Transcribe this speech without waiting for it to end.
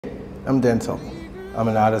I'm Dan Sultan. I'm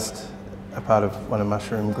an artist, a part of one of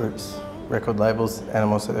Mushroom Group's record labels, and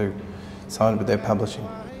I'm also signed with their publishing.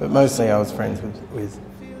 But mostly I was friends with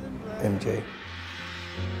MG.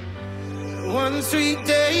 One sweet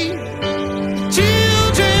day,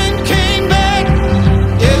 children came back.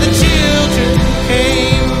 Yeah, the children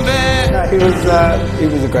came back. He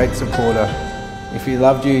was a great supporter. If he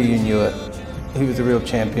loved you, you knew it. He was a real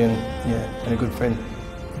champion, yeah, and a good friend.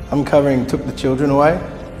 I'm covering Took the Children Away,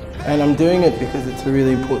 and I'm doing it because it's a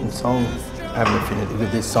really important song. I have an affinity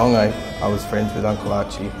with this song. I was friends with Uncle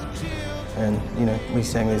Archie, and you know, we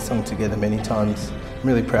sang this song together many times. I'm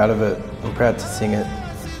really proud of it. I'm proud to sing it.